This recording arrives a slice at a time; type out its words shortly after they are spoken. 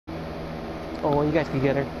Oh, you guys can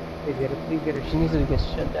get her. Please get her. Please get her. She needs to get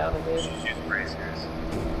shut down again. She's using bracers.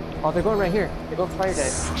 Oh, they're going right here. They're going fire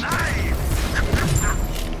dive.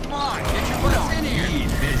 Come on, get your butts in here.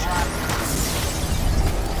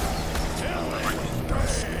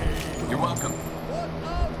 You're welcome.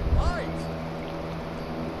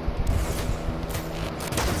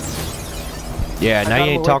 Yeah, now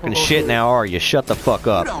you ain't talking shit now, are you? Shut the fuck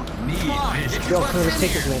up. You don't need vision. Yo, let's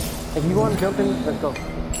take this, man. If you want to jump in, let's go.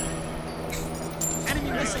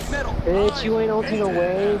 Enemy missing middle. Bitch, you ain't ulting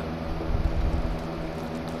away. In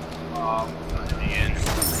the end.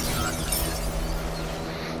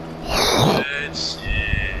 Good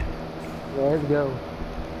shit. Let's go.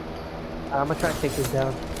 I'm gonna try to take this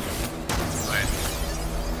down. Wait.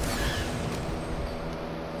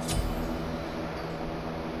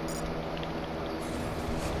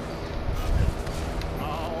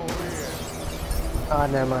 Ah,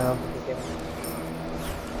 never mind.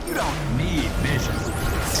 You don't need vision.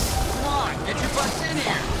 Come on, get your butts in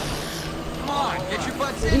here. Come on, get your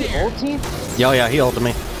butts in Is he here. ulting? Yo, yeah, he ulted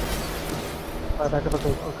me. Alright, back up,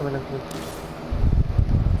 I'm coming up. You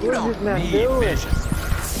What is don't this man need doing? vision.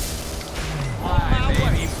 Fly,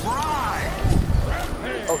 baby, fly.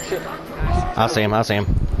 Oh shit. I see him, I see him.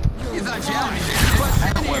 You thought you had me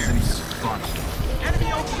there. That wasn't even funny.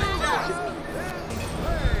 Enemy ultimate down.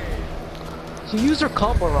 She used her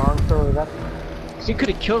combo wrong, so that she could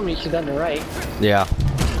have killed me. She done it right. Yeah.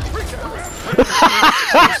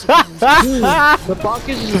 Dude, the box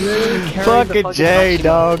is really carrying the Fucking Jay, box.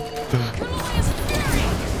 dog.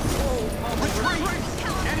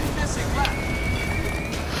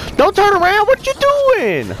 Don't turn around, what you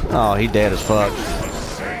doing? Oh, he dead as fuck.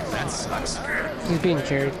 That sucks. He's being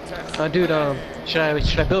carried. Dude, should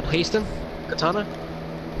I build Hasten? Katana?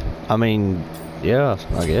 I mean, yeah,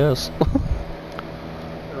 I guess.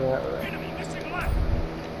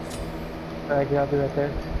 Alright, yeah, I'll do that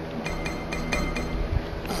there.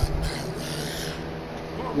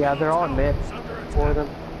 Yeah, they're all in mid. Four of them.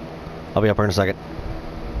 I'll be up here in a second.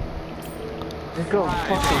 Let's go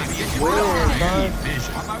fucking weird, dog.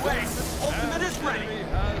 On my way. Ultimate is ready.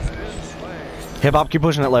 Hip Hop, keep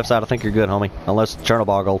pushing that left side. I think you're good, homie. Unless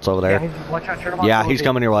Chernobyl ult's over there. Yeah, watch out, turn him off. Yeah, he's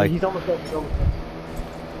coming your way. He's almost up, he's almost up.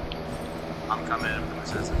 I'm coming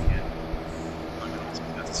as fast as I can.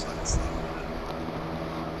 Got this fucking slow.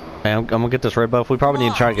 Hey, I'm gonna get this red buff. We probably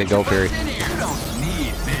need to try to get Gold Fury. You don't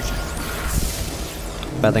need vision.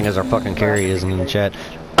 Bad thing is our fucking carry isn't in the chat.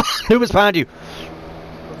 Who is behind you?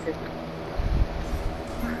 Okay.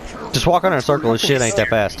 Just walk on our circle. This shit ain't that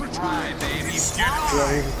fast. Fly, baby, fly.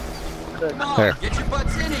 Yeah, good. Come on, There. get your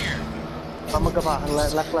butts in here. I'm gonna go back.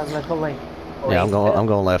 Left, let's go lane. Yeah, I'm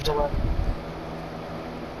going left.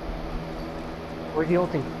 Where's he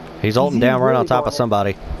ulting? He's ulting down right on top of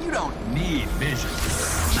somebody. You don't need vision.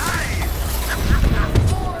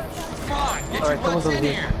 Come on, get your Alright, someone's butts over in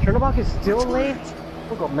here. here. Chernobog is still in lane?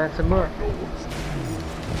 We'll go Mansamur.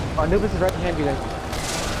 Oh, Anubis is right behind you guys.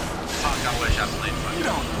 Fuck, I wish I played You fucking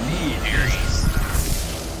don't need Aries.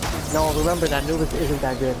 No, remember that Anubis isn't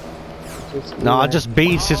that good. Just, No, I just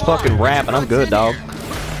beats his fucking rap and I'm good, dog. Oh,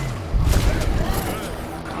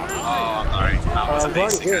 I'm sorry. I was I've already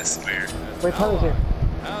amazing, I hit. swear. Wait, Tyler's here.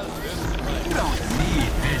 You don't need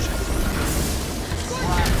vision.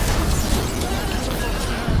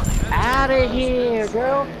 Out of here,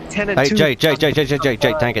 girl. 10 and Hey, 2. Jay, tank it.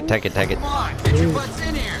 Come on, get your butts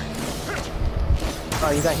in here. Oh,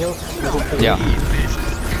 you got heals? Yeah.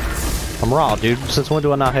 I'm raw, dude. Since when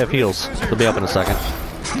do I not have heals? They'll be up in a second.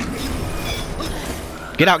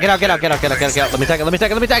 Get out. Let me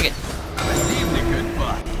take it. Steam the good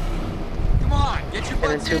butt. Come on, get your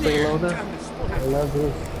 10 and butts 2 in here. Barcelona. I love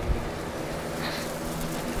this.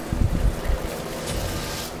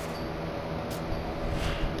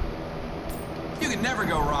 You can never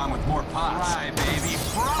go wrong with more pots. Fry, baby,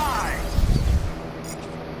 fry!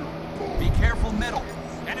 Be careful middle.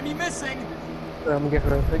 Enemy missing. I'm gonna get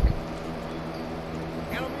horrific.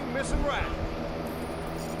 Enemy missing right.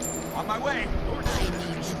 On my way.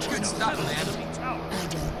 Good stuff, man.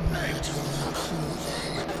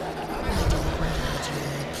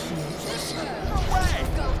 No way.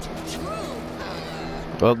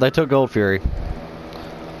 Well, they took Gold Fury.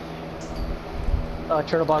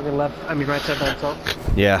 Chernobog in left. I mean right side by himself.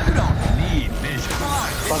 Yeah. You don't need vision. Come on,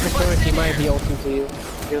 get Bucket your Storage, butts he in might here. be ulting to you.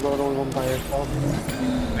 You're the only one by yourself.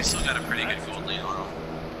 We still got a pretty good gold lead on him.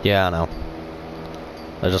 Yeah, I know.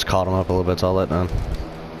 I just caught him up a little bit, so I'll let them.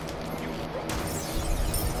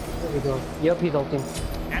 There we go. Yep, he's ulting.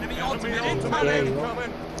 Enemy ultimate There you incoming. go.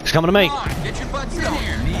 He's coming to me. Come on, get your butts in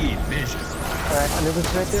here. Need vision. Alright, Anubis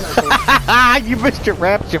right there. Okay. You missed your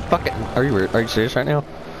raps, you fucking. Are you serious right now?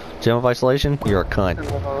 Gem of isolation? You're a cunt. You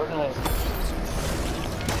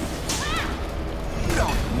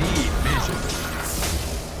don't need vision.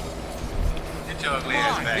 Get your ugly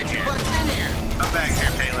ass back Get your here. butts in here. Come back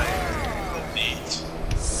here, Pele. Bitch.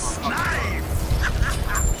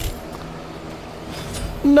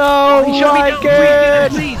 No, like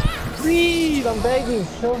it! Please, I'm begging,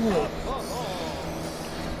 show me.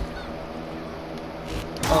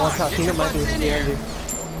 Oh, watch out, Tina might be behind you.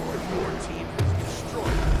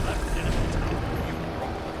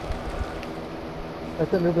 Let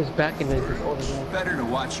the noob is back in this older man. Better to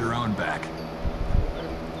watch your own back.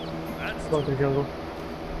 Go to the jungle.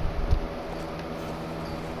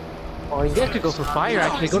 Oh, you guys could go for fire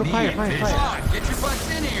actually. Go to fire, fire, Come fire. on, get your butts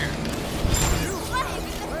in here.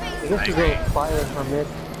 You guys could go fire for mid.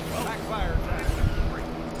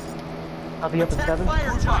 I'll be up in 7.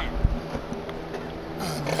 Fire time.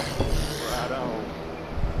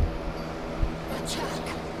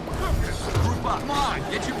 Group up. Come on,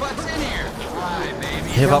 get your butts in here. Right, baby.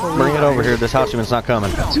 Hip up, bring it over here. This Hachiman's not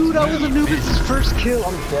coming. Dude, that was Anubis' first kill.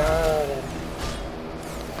 I'm done.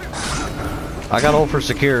 I got ult for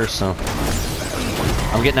secure, so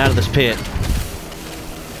I'm getting out of this pit.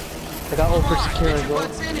 I got ult for Come on, secure get as your well.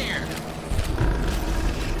 butts in here.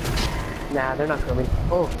 Nah, they're not coming.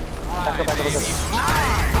 Oh, back up, back up, back up.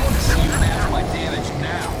 I want to see you match my damage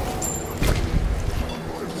now.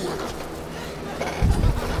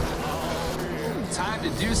 Time to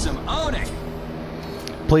do some owning.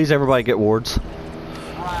 Please, everybody, get wards.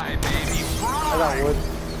 Right, baby. I got wood.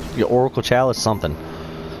 Your Oracle Chalice, something.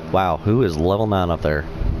 Wow, who is level 9 up there?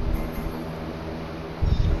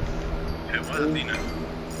 Yeah, what, Athena?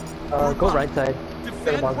 Go right side.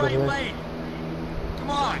 Defend right lane. Come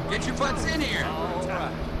on, get your butts in here.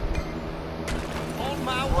 On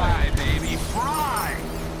my way, baby. Fry.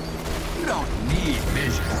 You don't need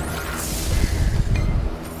vision.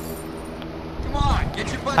 Come on,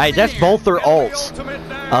 get your butts Hey, in that's here. both their ults.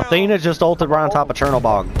 Athena just ulted right on top of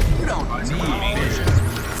Chernobog. You don't need vision.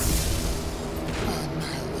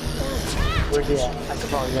 Where's he at? I could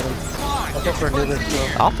probably get him. Come on, I'll go get for your butts Anubis in though.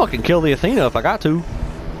 here. I'll fucking kill the Athena if I got to. You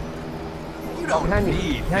Oh, don't behind me.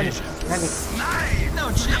 need Behind me. vision. Behind me.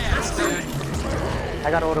 No chance, dude. I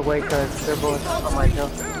got ult away because they're both on my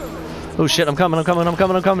jump. Oh shit, I'm coming, I'm coming, I'm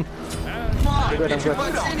coming, I'm coming. Come on, good, get I'm your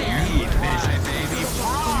good. butts in here. Need vision, baby.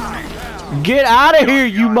 Fry. Get out of here,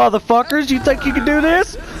 you motherfuckers! You think you can do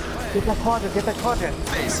this? Get that quadrant, get that quadrant.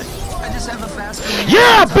 Basic. I just have a fast.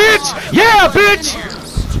 Yeah, bitch! Yeah, bitch!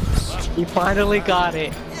 He finally got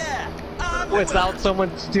it. Yeah. Without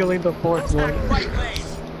someone stealing the fourth one. Right lane.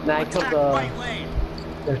 Nah, I killed Right lane.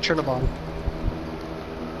 the Chernobog.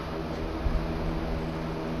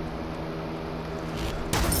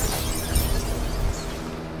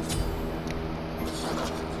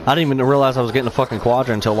 I didn't even realize I was getting a fucking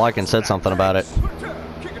quadra until Lycan said something about it.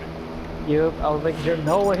 Yep, I was making sure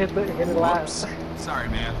no one hit the last. Sorry,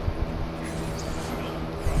 man.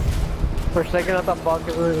 For a second I thought Bog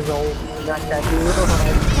was his old, not that Get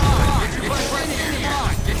your butts in here. Come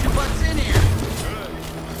on, get your butts in here.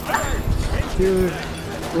 dude.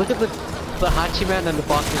 Look at the Hachiman and the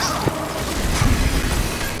Bacchus.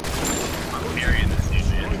 I'm carrying this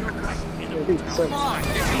shit. Come on,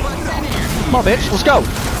 get your butts in here. Come on, bitch, let's go.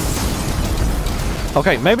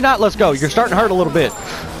 Okay, maybe not let's go. You're starting to hurt a little bit.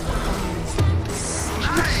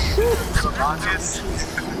 Rockets.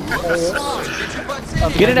 Come on, get your butts in here.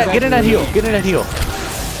 Get in that heal. Get in that heal.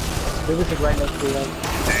 There was a right next to them.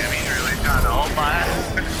 Damn, he's really trying to hold my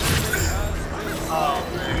ass. Oh,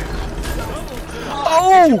 man.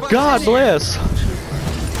 Oh, God bless.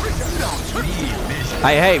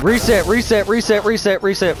 Hey, reset.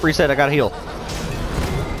 I gotta heal.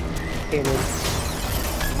 Came in.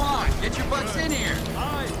 Come on, get your butts in here.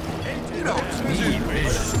 You don't need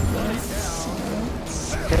vision.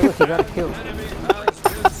 Get him, you gotta kill.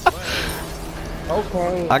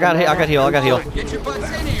 Okay. I got heal. Get your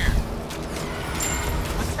butts in here.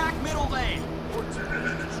 Attack middle lane.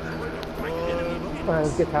 Alright,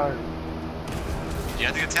 let's get tower. You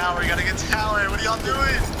have to get tower, you gotta get tower. What are y'all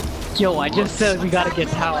doing? Yo, I just said we gotta get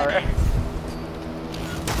tower. Come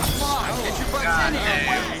on, get your butts God in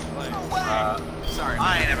here. damn. Sorry, I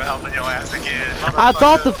man. ain't never helping your ass again. I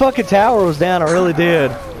thought the fucking tower was down. I really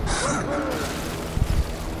did.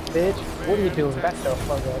 Bitch, what are you doing? Back the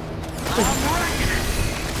fuck up.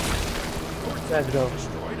 Let's go.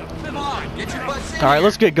 Come on, get your butts in All right, here.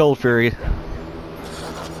 let's get Gold Fury.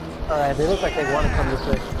 Alright, they look like they want to come this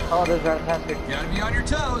way. Oh, there's our pastor You gotta be on your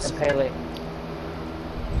toes. and Pele.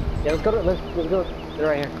 Yeah, let's go. Let's go. They're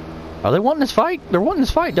right here. Are they wanting this fight? They're wanting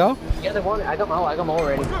this fight, dog. Yeah, they want it. I got them all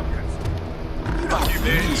ready. Fuck you, bitch.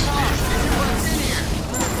 Get your butts in here.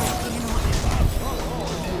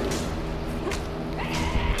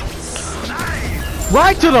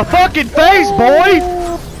 Right to the fucking face, boy!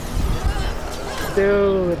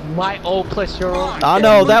 Dude, my O plus your O. I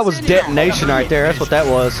know, that was detonation right there. That's what that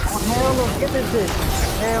was. Hell no, get this shit.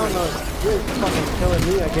 Hell no. You're fucking killing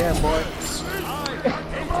me again, boy.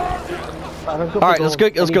 Alright, let's go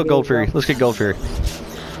Gold Fury. Let's get Gold Fury.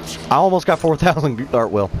 I almost got 4,000, or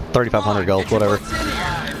well, 3,500 gold, whatever.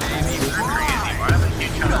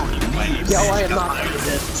 Yo, I am not doing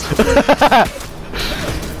this.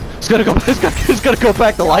 It's gonna go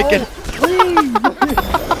back to Lycan. Please!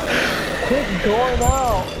 Quit going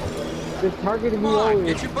out! They're targeting me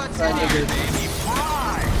always. Get your butts in here, baby.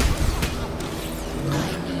 Fly!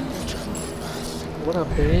 What a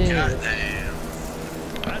bitch.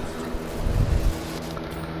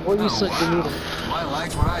 What you said you needed? I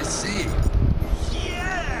like what I see.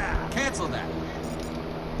 Yeah! Cancel that.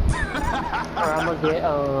 Alright, I'm gonna get, a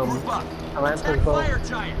lantern bow. Fire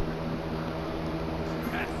giant.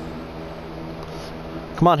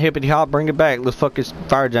 Come on, hippity hop, bring it back. Let's fuck this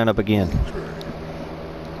fire giant up again.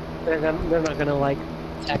 They're not gonna like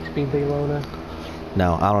attack speed Belona.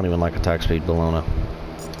 No, I don't even like attack speed Belona.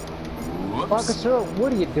 Officer,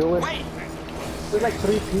 what are you doing? Wait! There's like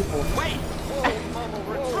 3 people. Wait!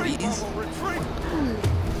 Retreat!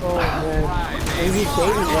 Oh man. Maybe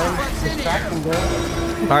dating them. Distracting them.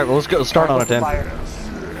 Alright, well let's go start on it then.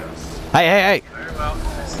 Hey! Very well.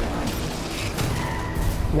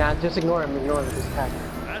 Nah, just ignore him, just attack.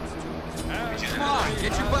 Come on,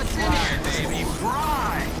 get your butts in here, baby.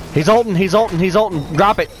 Fly! He's ulting.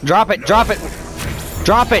 Drop it.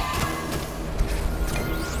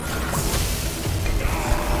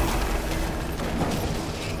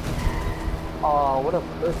 Oh, what a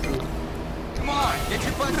pussy. Come on, get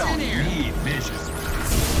your butts in here. Need vision.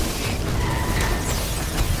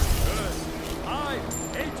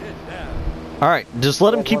 Alright, just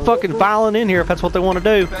let him keep fucking filing in here if that's what they want to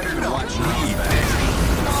do. Better watch me, baby.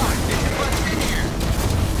 Come on, get your butts in here.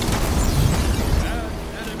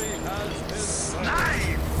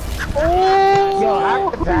 Yo,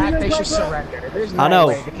 after that, they should surrender. There's no I know.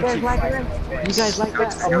 way. You guys like that? You guys like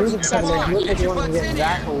that? I'm moving something. You look like you want to get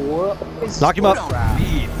that whoop. Knock him up.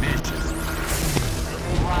 Need vision.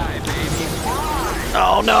 Fly, baby. Fly!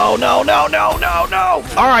 Oh no.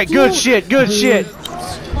 Alright, good shit. Come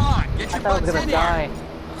on, get your I thought I butts was in gonna here. die.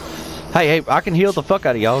 Hey, I can heal the fuck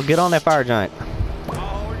out of y'all. Get on that fire giant.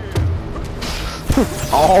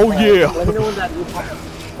 Oh yeah. Let me know when that.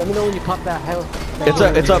 Let me know when you pop that hell. It's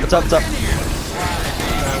up.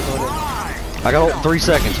 I got 3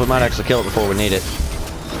 seconds. We might actually kill it before we need it.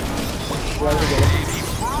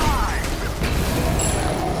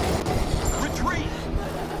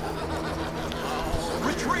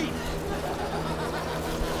 Retreat!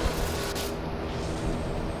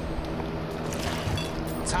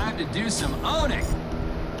 Time to do some owning.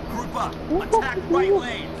 Group up. Attack right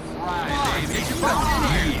lane. Right, baby. Get your butts in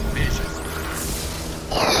here. Vision.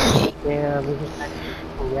 Yeah, this is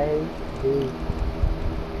great, dude.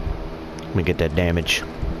 Let me get that damage.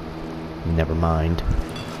 Never mind.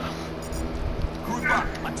 Group up.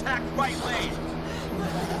 Attack right lane.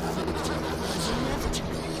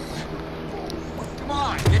 Come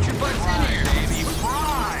on, get your butts in here, baby.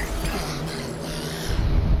 Fly!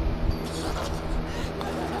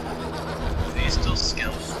 He's still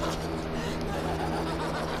skilled.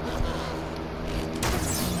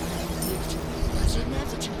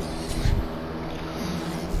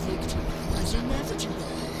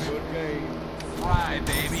 Fly,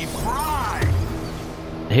 baby, fly!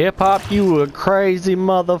 Hip hop, you a crazy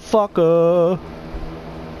motherfucker.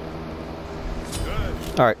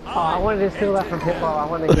 Alright. Oh, I wanted to steal that from Hip Hop. I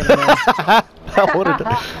wanted to get him there. I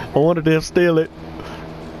wanted to steal it.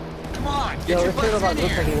 Come on, get Yo, your this shit butts about in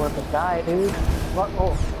looks like he here! wants to die, dude. What?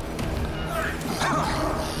 Oh.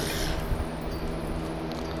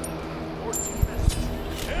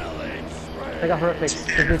 I got perfect.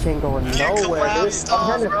 This ain't going nowhere, dude. I'm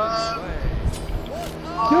trying to...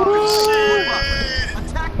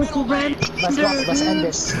 Attack middle lane! Let's end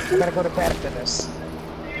this. We gotta go to bed after this.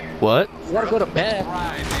 What? We gotta go to bed.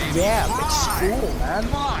 Fly, baby, Yeah, fly! it's school, man.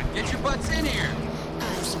 Come on, get your butts in here!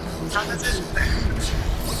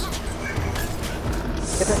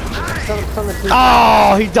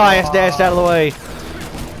 Oh, he dashed out of the way.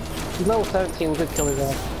 He's level 17, we could kill his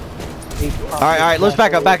ass. Alright, let's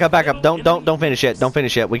back up. Don't finish yet. Don't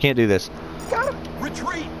finish yet. We can't do this.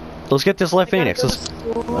 Retreat! Let's get this left Phoenix.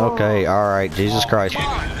 Okay, alright. Jesus Christ. Come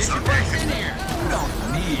on, get your butts in here! You don't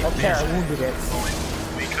need Okay, I vision. wounded it.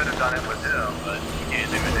 We could have done it with him, but we can't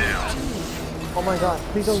do it now. Oh my god,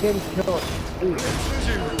 please don't get me killed. Please.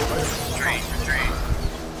 Retreat.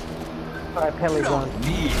 Alright, Pelly's You gone. don't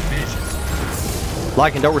need vision.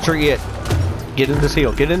 Lycan, don't retreat yet. Get in this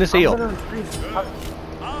hill. Get in this hill. We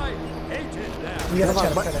gotta try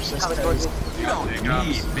to finish this phase. You don't need I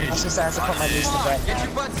was vision. just have to put my knees to Come on, bed. get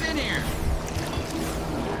your butts in here.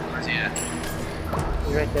 Where's he at?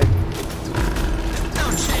 He's right there. No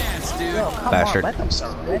chance, dude. Yo, come Bastard. on, let them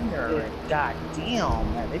surrender. God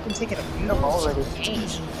damn, man. They've been taking a few already.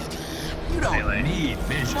 You don't Melee. need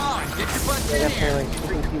vision. Come on, get your butts They in definitely here. like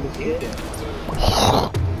freaking see the kid.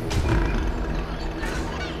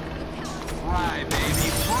 Fry, baby,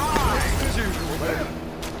 fry.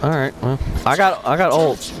 All right. Well, I got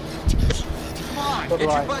ult. Come on, So get do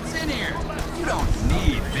I. your butts in here. You don't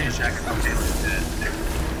need vision. Check if I'm dead.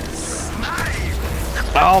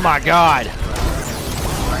 Snipe. Oh my God.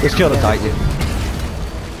 Let's kill the Titan.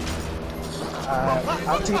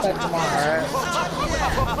 I'll see you back tomorrow,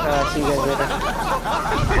 alright? See you guys later.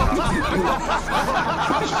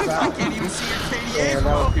 I can't even see your KDA. Yeah,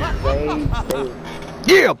 that was way.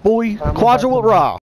 Yeah, boy. Quadra with Raw.